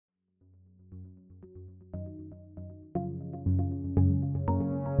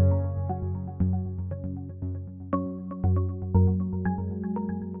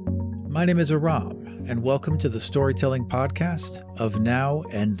My name is Aram, and welcome to the storytelling podcast of Now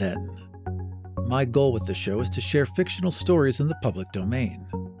and Then. My goal with the show is to share fictional stories in the public domain.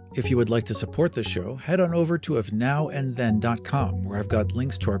 If you would like to support the show, head on over to ofnowandthen.com, where I've got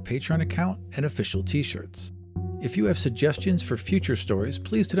links to our Patreon account and official t-shirts. If you have suggestions for future stories,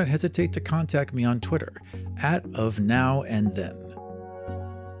 please do not hesitate to contact me on Twitter, @ofnowandthen.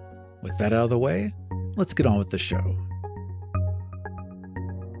 With that out of the way, let's get on with the show.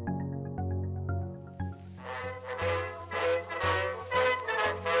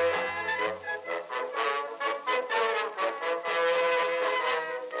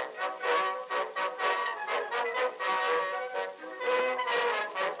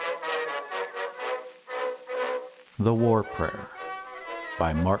 The War Prayer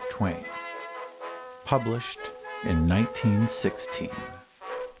by Mark Twain. Published in 1916.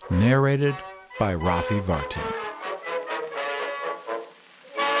 Narrated by Aram Vartian.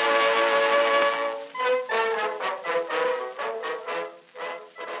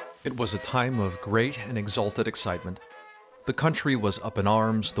 It was a time of great and exalted excitement. The country was up in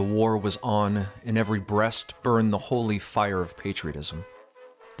arms, the war was on, in every breast burned the holy fire of patriotism.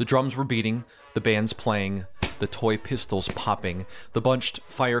 The drums were beating, the bands playing, the toy pistols popping, the bunched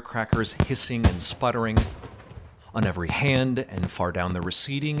firecrackers hissing and sputtering. On every hand, and far down the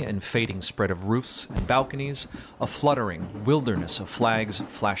receding and fading spread of roofs and balconies, a fluttering wilderness of flags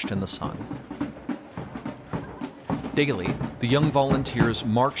flashed in the sun. Daily, the young volunteers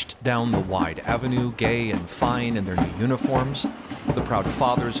marched down the wide avenue, gay and fine in their new uniforms, the proud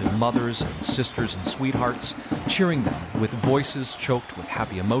fathers and mothers and sisters and sweethearts, cheering them with voices choked with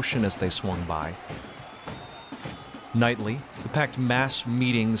happy emotion as they swung by. Nightly, the packed mass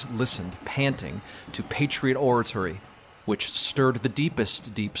meetings listened, panting, to patriot oratory, which stirred the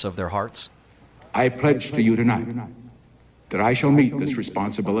deepest deeps of their hearts. I pledge to you tonight that I shall meet this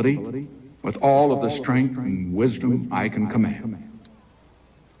responsibility with all of the strength and wisdom I can command,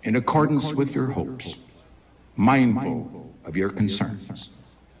 in accordance with your hopes, mindful of your concerns,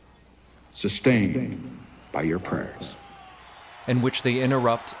 sustained by your prayers. In which they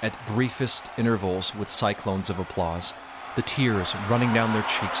interrupt at briefest intervals with cyclones of applause, the tears running down their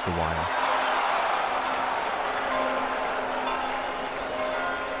cheeks the while.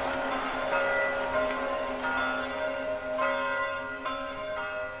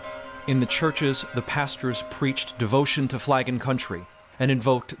 In the churches, the pastors preached devotion to flag and country, and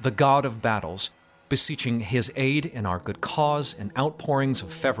invoked the God of battles, beseeching his aid in our good cause and outpourings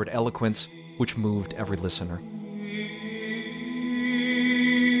of fervid eloquence which moved every listener.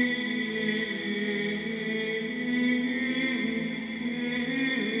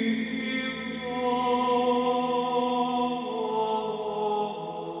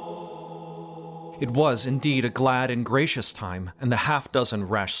 It was indeed a glad and gracious time, and the half-dozen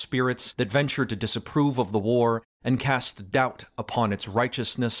rash spirits that ventured to disapprove of the war and cast doubt upon its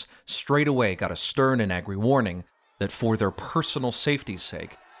righteousness straightway got a stern and angry warning that for their personal safety's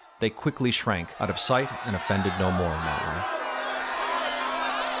sake, they quickly shrank out of sight and offended no more in that way.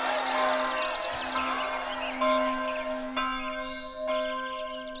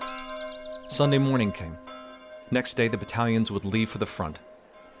 Sunday morning came. Next day, the battalions would leave for the front.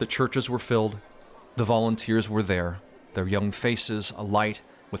 The churches were filled. The volunteers were there, their young faces alight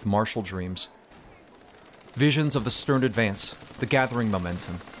with martial dreams. Visions of the stern advance, the gathering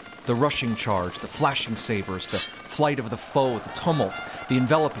momentum, the rushing charge, the flashing sabers, the flight of the foe, the tumult, the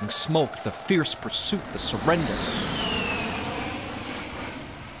enveloping smoke, the fierce pursuit, the surrender.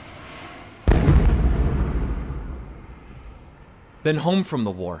 Then home from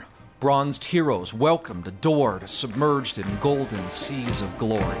the war, bronzed heroes welcomed, adored, submerged in golden seas of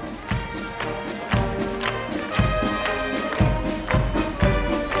glory.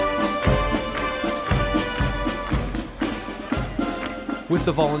 With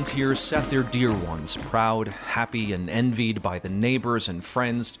the volunteers sat their dear ones, proud, happy, and envied by the neighbors and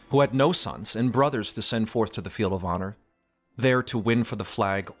friends who had no sons and brothers to send forth to the field of honor, there to win for the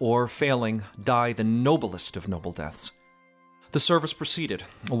flag, or, failing, die the noblest of noble deaths. The service proceeded.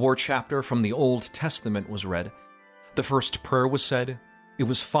 A war chapter from the Old Testament was read. The first prayer was said. It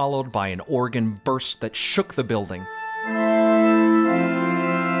was followed by an organ burst that shook the building.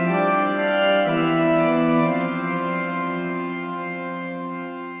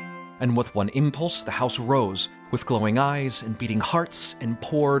 And with one impulse, the house rose, with glowing eyes and beating hearts, and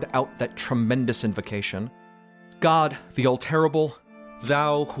poured out that tremendous invocation. God, the all-terrible,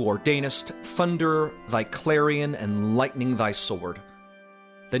 thou who ordainest thunder thy clarion and lightning thy sword.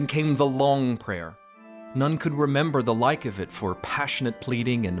 Then came the long prayer. None could remember the like of it for passionate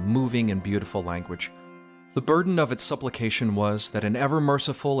pleading and moving and beautiful language. The burden of its supplication was that an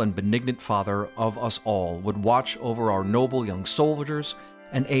ever-merciful and benignant Father of us all would watch over our noble young soldiers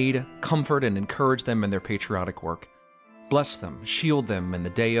and aid, comfort, and encourage them in their patriotic work. Bless them, shield them in the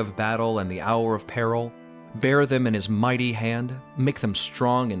day of battle and the hour of peril, bear them in his mighty hand, make them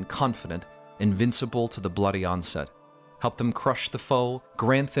strong and confident, invincible to the bloody onset. Help them crush the foe,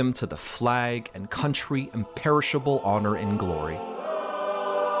 grant them to the flag and country imperishable honor and glory.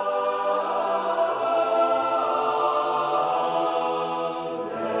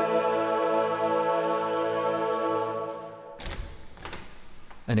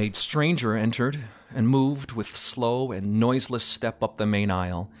 An aged stranger entered and moved with slow and noiseless step up the main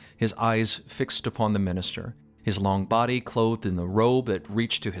aisle, his eyes fixed upon the minister, his long body clothed in the robe that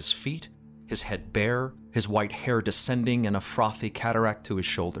reached to his feet, his head bare, his white hair descending in a frothy cataract to his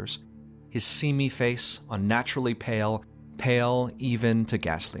shoulders, his seamy face unnaturally pale, pale even to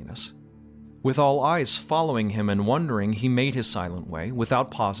ghastliness. With all eyes following him and wondering, he made his silent way.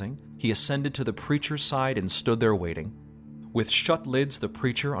 Without pausing, he ascended to the preacher's side and stood there waiting. With shut lids, the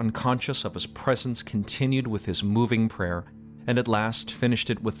preacher, unconscious of his presence, continued with his moving prayer, and at last finished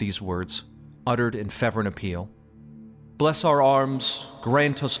it with these words, uttered in fervent appeal. Bless our arms,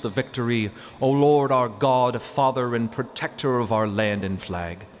 grant us the victory, O Lord our God, Father and Protector of our land and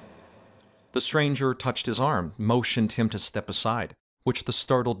flag. The stranger touched his arm, motioned him to step aside, which the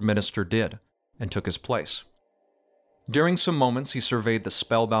startled minister did, and took his place. During some moments he surveyed the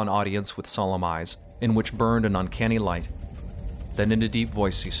spellbound audience with solemn eyes, in which burned an uncanny light. Then in a deep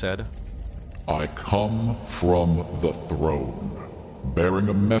voice he said, I come from the throne, bearing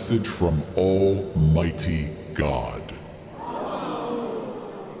a message from Almighty God.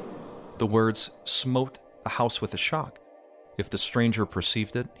 The words smote the house with a shock. If the stranger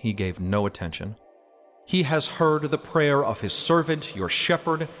perceived it, he gave no attention. He has heard the prayer of his servant, your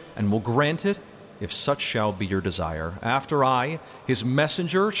shepherd, and will grant it, if such shall be your desire. After I, his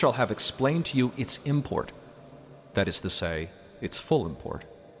messenger, shall have explained to you its import. That is to say, its full import.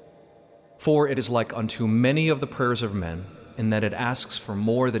 For it is like unto many of the prayers of men, in that it asks for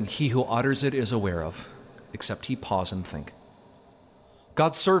more than he who utters it is aware of, except he pause and think.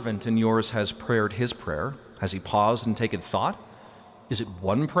 God's servant and yours has prayed his prayer. Has he paused and taken thought? Is it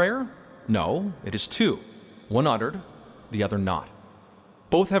one prayer? No, it is two, one uttered, the other not.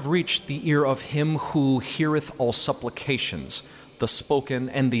 Both have reached the ear of him who heareth all supplications, the spoken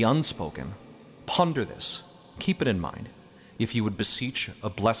and the unspoken. Ponder this, keep it in mind. If you would beseech a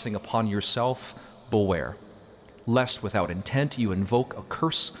blessing upon yourself, beware, lest without intent you invoke a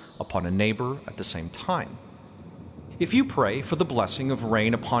curse upon a neighbor at the same time. If you pray for the blessing of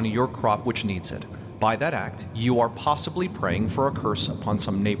rain upon your crop which needs it, by that act you are possibly praying for a curse upon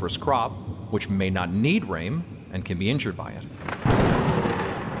some neighbor's crop which may not need rain and can be injured by it.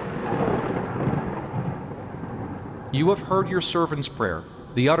 You have heard your servant's prayer,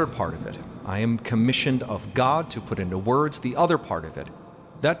 the uttered part of it. I am commissioned of God to put into words the other part of it,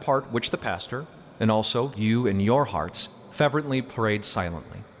 that part which the pastor, and also you in your hearts, fervently prayed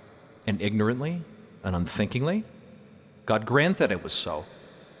silently, and ignorantly, and unthinkingly. God grant that it was so.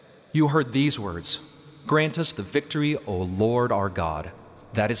 You heard these words, grant us the victory, O Lord our God.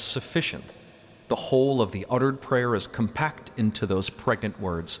 That is sufficient. The whole of the uttered prayer is compact into those pregnant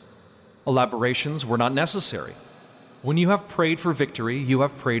words. Elaborations were not necessary. When you have prayed for victory, you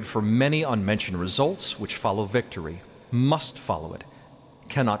have prayed for many unmentioned results which follow victory, must follow it,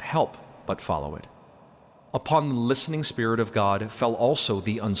 cannot help but follow it. Upon the listening Spirit of God fell also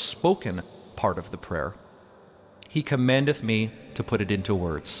the unspoken part of the prayer. He commandeth me to put it into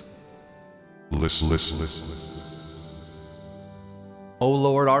words. Listen. O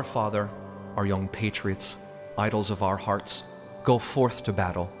Lord our Father, our young patriots, idols of our hearts, go forth to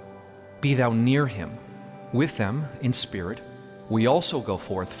battle. Be thou near him. With them, in spirit, we also go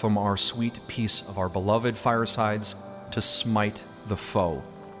forth from our sweet peace of our beloved firesides to smite the foe.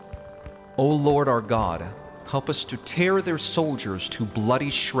 O Lord our God, help us to tear their soldiers to bloody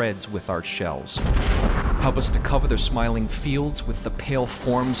shreds with our shells. Help us to cover their smiling fields with the pale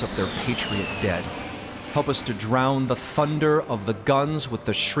forms of their patriot dead. Help us to drown the thunder of the guns with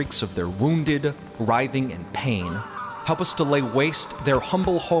the shrieks of their wounded, writhing in pain. Help us to lay waste their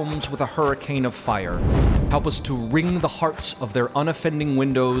humble homes with a hurricane of fire. Help us to wring the hearts of their unoffending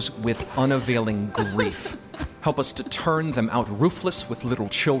windows with unavailing grief. Help us to turn them out roofless with little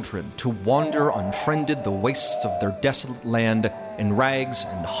children, to wander unfriended the wastes of their desolate land in rags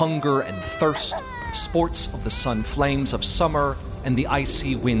and hunger and thirst, sports of the sun flames of summer and the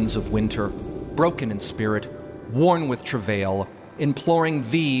icy winds of winter, broken in spirit, worn with travail, imploring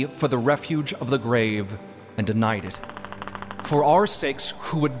thee for the refuge of the grave, and denied it. For our sakes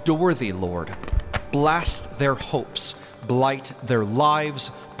who adore thee, Lord, blast their hopes, blight their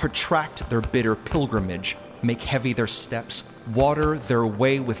lives, protract their bitter pilgrimage, make heavy their steps, water their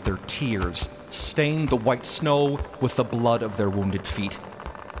way with their tears, stain the white snow with the blood of their wounded feet.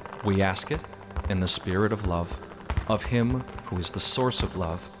 We ask it in the spirit of love, of him who is the source of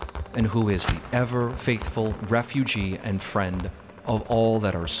love, and who is the ever-faithful refugee and friend of all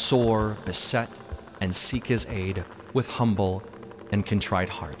that are sore, beset, and seek his aid with humble and contrite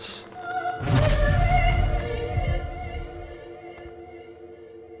hearts.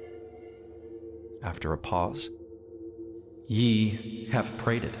 After a pause, ye have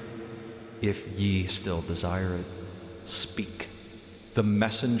prayed it. If ye still desire it, speak. The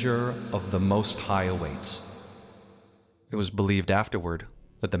messenger of the Most High awaits. It was believed afterward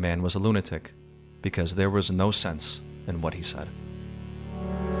that the man was a lunatic, because there was no sense in what he said.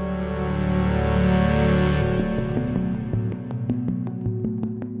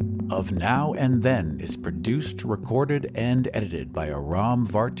 Of Now and Then is produced, recorded, and edited by Aram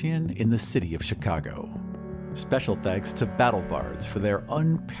Vartian in the city of Chicago. Special thanks to Battle Bards for their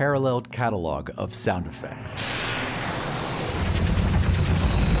unparalleled catalog of sound effects.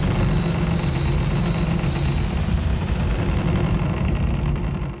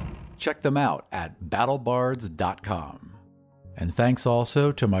 Check them out at battlebards.com. And thanks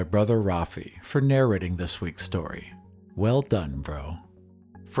also to my brother Rafi for narrating this week's story. Well done, bro.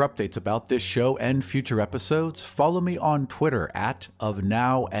 For updates about this show and future episodes, follow me on Twitter at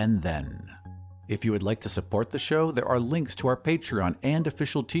 @ofnowandthen. If you would like to support the show, there are links to our Patreon and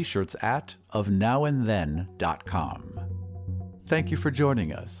official t-shirts at ofnowandthen.com. Thank you for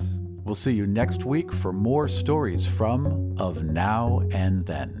joining us. We'll see you next week for more stories from Of Now and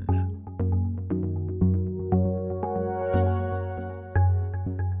Then.